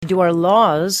do our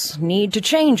laws need to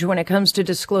change when it comes to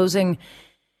disclosing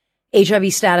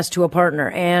HIV status to a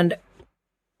partner? And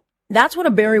that's what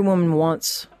a Barrie woman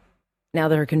wants now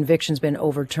that her conviction's been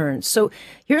overturned. So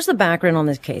here's the background on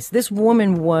this case. This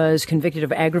woman was convicted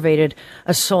of aggravated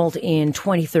assault in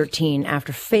 2013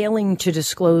 after failing to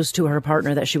disclose to her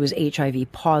partner that she was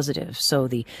HIV positive. So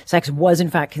the sex was in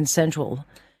fact consensual,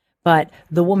 but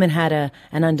the woman had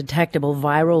an undetectable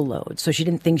viral load. So she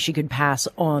didn't think she could pass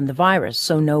on the virus.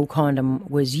 So no condom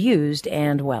was used.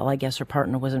 And well, I guess her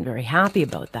partner wasn't very happy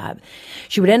about that.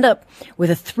 She would end up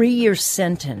with a 3-year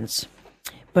sentence.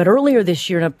 But earlier this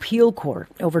year, an appeal court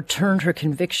overturned her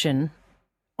conviction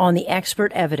on the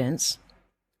expert evidence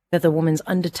that the woman's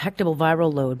undetectable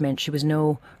viral load meant she was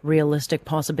no realistic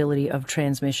possibility of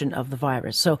transmission of the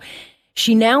virus. So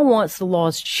she now wants the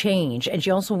laws changed, and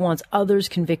she also wants others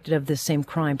convicted of this same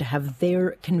crime to have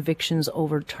their convictions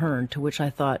overturned, to which I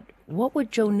thought, what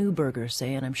would Joe Neuberger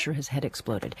say? And I'm sure his head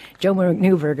exploded. Joe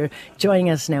Neuberger joining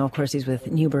us now. Of course, he's with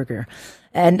Neuberger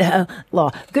and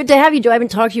Law. Good to have you, Joe. I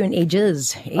haven't talked to you in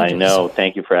ages. I know.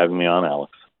 Thank you for having me on,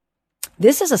 Alex.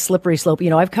 This is a slippery slope.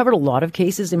 You know, I've covered a lot of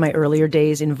cases in my earlier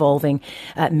days involving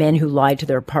men who lied to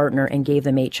their partner and gave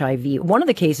them HIV. One of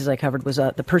the cases I covered was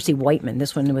the Percy Whiteman.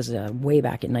 This one was way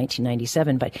back in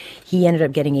 1997, but he ended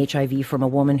up getting HIV from a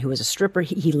woman who was a stripper.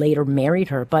 He later married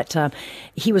her, but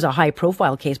he was a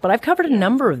high-profile case. But I've covered a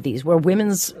number of these where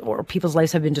women's or people's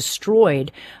lives have been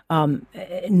destroyed,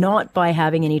 not by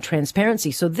having any transparency.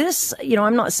 So this, you know,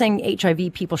 I'm not saying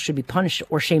HIV people should be punished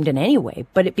or shamed in any way,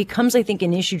 but it becomes, I think,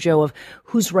 an issue, Joe, of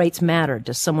whose rights matter.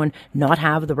 Does someone not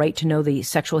have the right to know the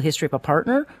sexual history of a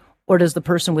partner? Or does the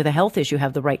person with a health issue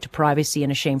have the right to privacy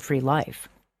and a shame-free life?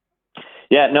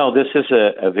 Yeah, no, this is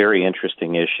a very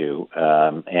interesting issue.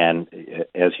 And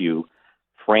as you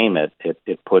frame it,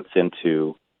 it puts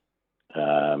into,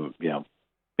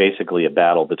 basically a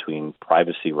battle between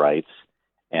privacy rights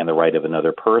and the right of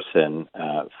another person,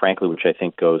 frankly, which I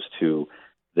think goes to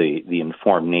the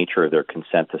informed nature of their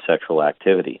consent to sexual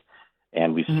activity.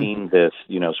 And we've seen this,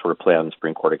 sort of play out in the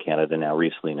Supreme Court of Canada now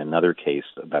recently in another case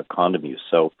about condom use.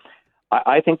 So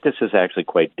I think this is actually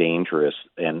quite dangerous.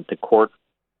 And the court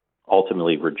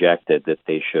ultimately rejected that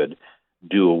they should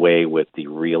do away with the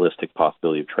realistic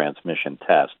possibility of transmission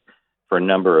test for a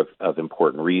number of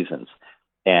important reasons.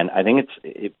 And I think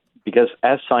it's because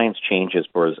as science changes,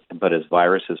 but as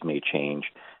viruses may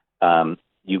change,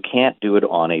 you can't do it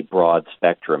on a broad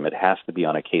spectrum. It has to be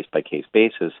on a case-by-case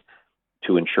basis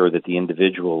to ensure that the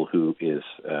individual who is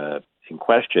in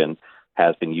question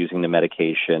has been using the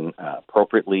medication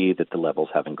appropriately, that the levels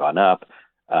haven't gone up.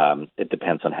 It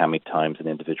depends on how many times an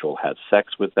individual has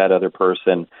sex with that other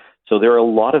person. So there are a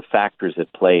lot of factors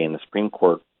at play, and the Supreme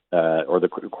Court or the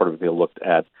Court of Appeal looked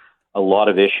at a lot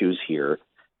of issues here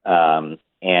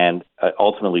and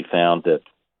ultimately found that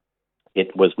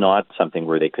it was not something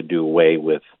where they could do away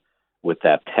with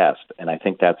that test. And I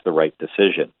think that's the right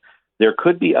decision. There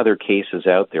could be other cases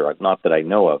out there, not that I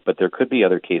know of, but there could be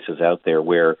other cases out there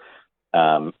where,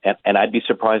 and I'd be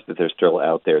surprised if they're still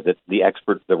out there, that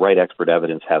the right expert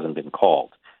evidence hasn't been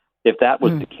called. If that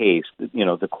was the case,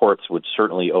 the courts would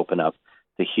certainly open up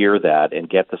to hear that and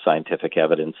get the scientific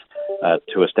evidence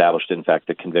to establish that, in fact,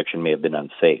 the conviction may have been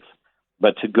unsafe.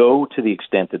 But to go to the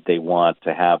extent that they want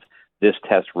to have this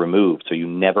test removed so you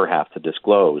never have to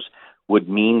disclose would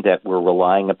mean that we're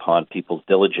relying upon people's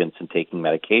diligence in taking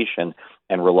medication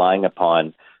and relying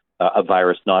upon a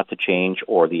virus not to change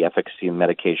or the efficacy of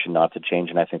medication not to change,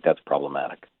 and I think that's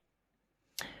problematic.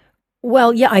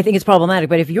 Well, yeah, I think it's problematic,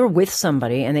 but if you're with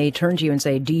somebody and they turn to you and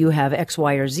say, do you have X,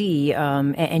 Y, or Z,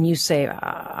 and you say,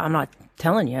 I'm not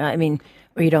telling you,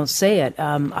 or you don't say it,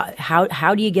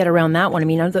 how do you get around that one?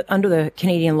 Under the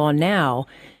Canadian law now,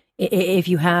 if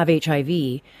you have HIV,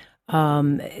 you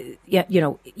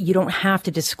don't have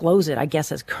to disclose it, I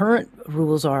guess, as current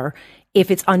rules are,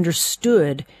 if it's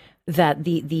understood that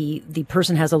the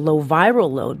person has a low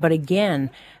viral load. But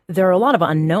again, there are a lot of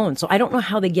unknowns. So I don't know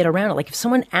how they get around it. Like if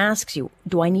someone asks you,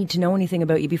 do I need to know anything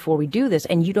about you before we do this?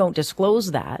 And you don't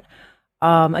disclose that.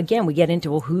 Again, we get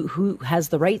into, well, who has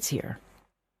the rights here?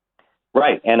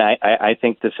 Right. And I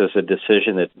think this is a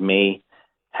decision that may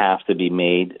have to be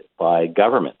made by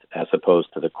government as opposed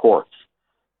to the courts.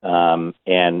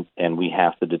 And we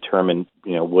have to determine,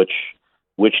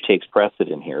 which takes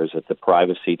precedent here. Is it the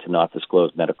privacy to not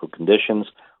disclose medical conditions,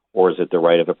 or is it the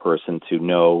right of a person to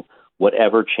know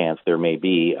whatever chance there may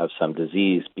be of some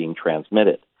disease being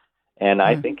transmitted? And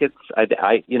I think it's,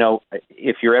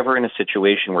 if you're ever in a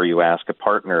situation where you ask a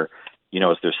partner,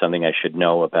 is there something I should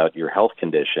know about your health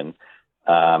condition,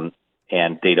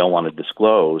 and they don't want to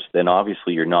disclose, then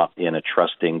obviously you're not in a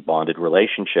trusting, bonded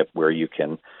relationship where you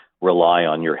can rely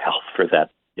on your health for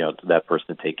that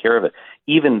person to take care of it.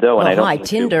 Even though, and I don't think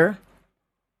Tinder.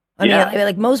 I mean,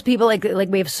 like most people, like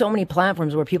we have so many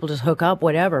platforms where people just hook up,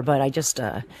 whatever. But I just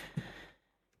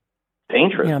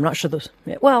dangerous. I'm not sure those.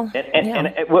 Well,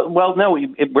 well, no,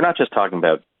 we're not just talking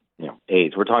about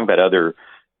AIDS. We're talking about other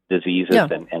diseases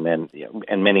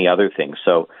and many other things.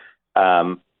 So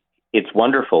it's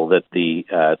wonderful that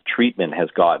the treatment has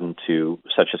gotten to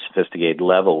such a sophisticated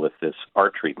level with this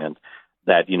ART treatment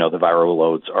that the viral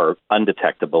loads are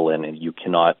undetectable and you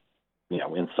cannot,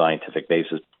 in scientific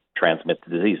basis, transmit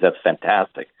the disease. That's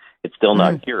fantastic. It's still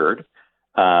not cured,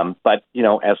 but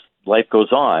as life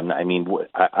goes on, I mean,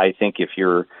 I think if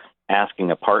you're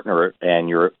asking a partner and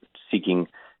you're seeking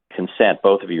consent,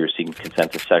 both of you are seeking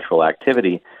consent to sexual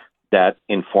activity, that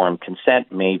informed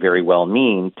consent may very well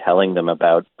mean telling them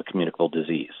about a communicable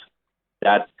disease.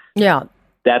 That's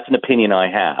an opinion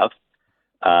I have.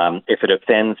 If it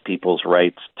offends people's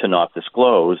rights to not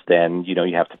disclose, then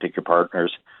you have to pick your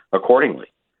partners accordingly.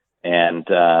 And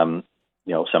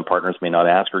some partners may not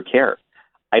ask or care.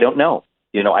 I don't know.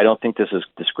 I don't think this is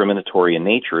discriminatory in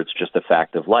nature. It's just a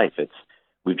fact of life.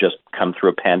 We've just come through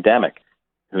a pandemic.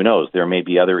 Who knows? There may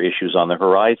be other issues on the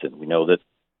horizon. We know that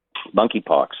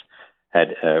monkeypox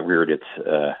had reared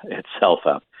itself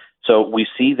up. So we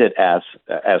see that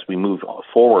as we move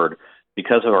forward,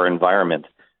 because of our environment,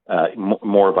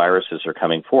 more viruses are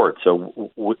coming forward.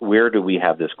 So where do we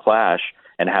have this clash,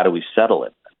 and how do we settle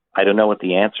it? I don't know what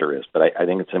the answer is, but I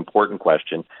think it's an important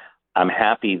question. I'm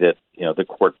happy that the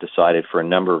court decided, for a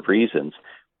number of reasons,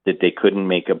 that they couldn't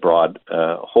make a broad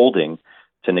holding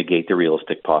to negate the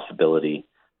realistic possibility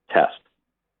test.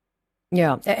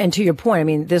 Yeah, and to your point, I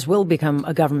mean, this will become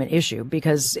a government issue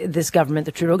because this government,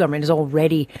 the Trudeau government, is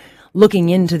already looking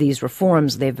into these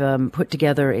reforms. They've put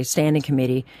together a standing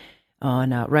committee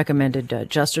on recommended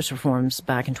justice reforms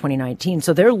back in 2019.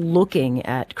 So they're looking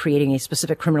at creating a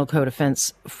specific criminal code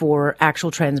offense for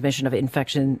actual transmission of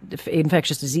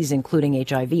infectious disease, including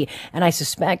HIV. And I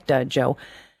suspect, Joe,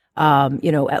 a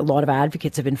lot of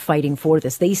advocates have been fighting for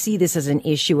this. They see this as an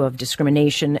issue of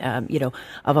discrimination,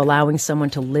 of allowing someone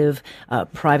to live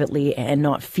privately and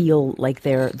not feel like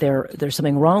there's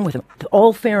something wrong with them.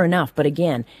 All fair enough. But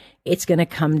again, it's going to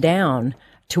come down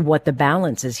to what the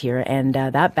balance is here. And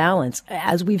that balance,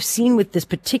 as we've seen with this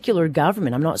particular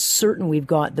government, I'm not certain we've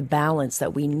got the balance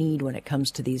that we need when it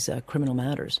comes to these criminal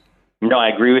matters. No, I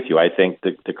agree with you. I think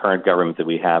the current government that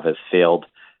we have has failed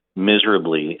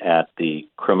miserably at the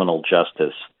criminal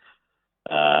justice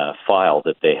file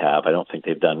that they have. I don't think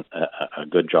they've done a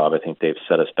good job. I think they've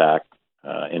set us back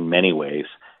in many ways.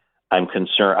 I'm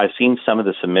concerned. I've seen some of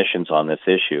the submissions on this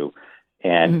issue,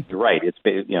 and you're right.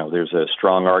 There's a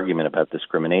strong argument about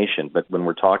discrimination, but when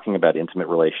we're talking about intimate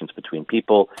relations between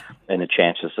people and the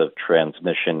chances of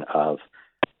transmission of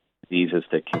diseases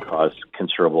that can cause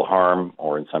considerable harm,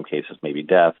 or in some cases maybe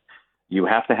death, you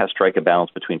have to strike a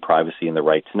balance between privacy and the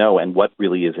right to know, and what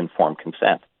really is informed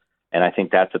consent. And I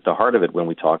think that's at the heart of it when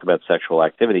we talk about sexual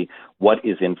activity. What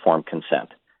is informed consent?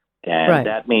 And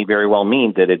that may very well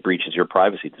mean that it breaches your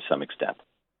privacy to some extent.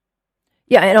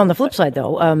 Yeah, and on the flip side,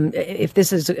 though, if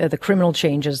this is the criminal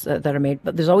changes that are made,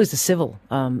 but there's always the civil.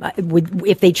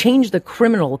 If they change the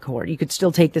criminal court, you could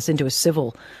still take this into a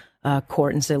civil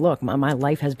court and say, look, my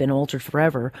life has been altered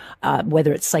forever,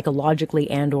 whether it's psychologically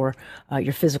and or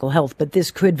your physical health. But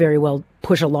this could very well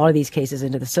push a lot of these cases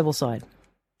into the civil side.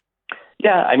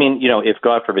 Yeah, I mean, if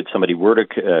God forbid somebody were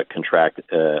to contract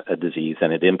a disease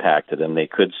and it impacted them, they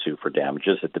could sue for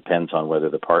damages. It depends on whether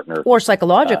the partner... Or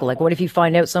psychological. Like, what if you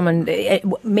find out someone...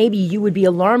 Maybe you would be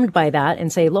alarmed by that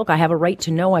and say, look, I have a right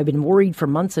to know. I've been worried for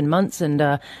months and months,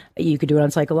 and you could do it on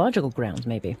psychological grounds,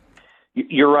 maybe.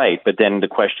 You're right, but then the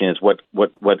question is what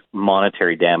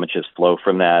monetary damages flow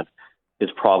from that is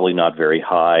probably not very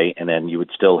high, and then you would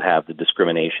still have the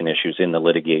discrimination issues in the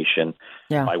litigation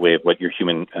by way of what your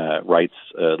human rights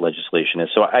legislation is.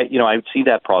 So I would see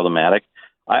that problematic.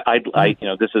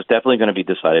 This is definitely going to be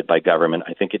decided by government.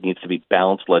 I think it needs to be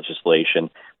balanced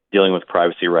legislation dealing with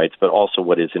privacy rights, but also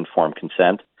what is informed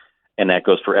consent, and that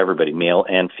goes for everybody, male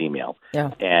and female.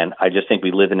 Yeah. And I just think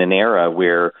we live in an era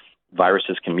where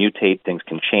viruses can mutate, things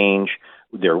can change.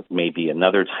 There may be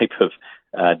another type of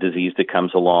disease that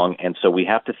comes along, and so we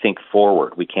have to think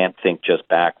forward. We can't think just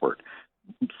backward.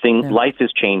 Life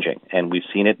is changing, and we've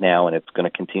seen it now, and it's going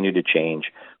to continue to change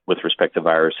with respect to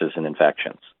viruses and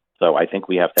infections. So I think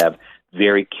we have to have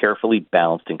very carefully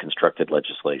balanced and constructed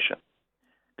legislation.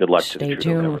 Good luck to the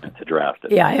Trudeau government to draft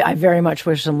it. Yeah, I very much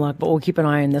wish them luck, but we'll keep an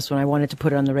eye on this one. I wanted to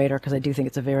put it on the radar because I do think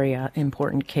it's a very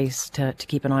important case to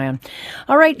keep an eye on.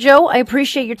 All right, Joe, I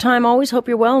appreciate your time always. Hope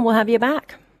you're well, and we'll have you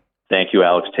back. Thank you,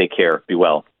 Alex. Take care. Be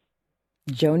well.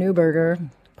 Joe Newberger,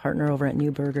 partner over at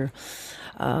Newberger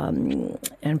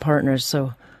and Partners.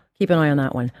 So keep an eye on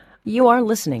that one. You are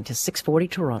listening to 640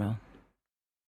 Toronto.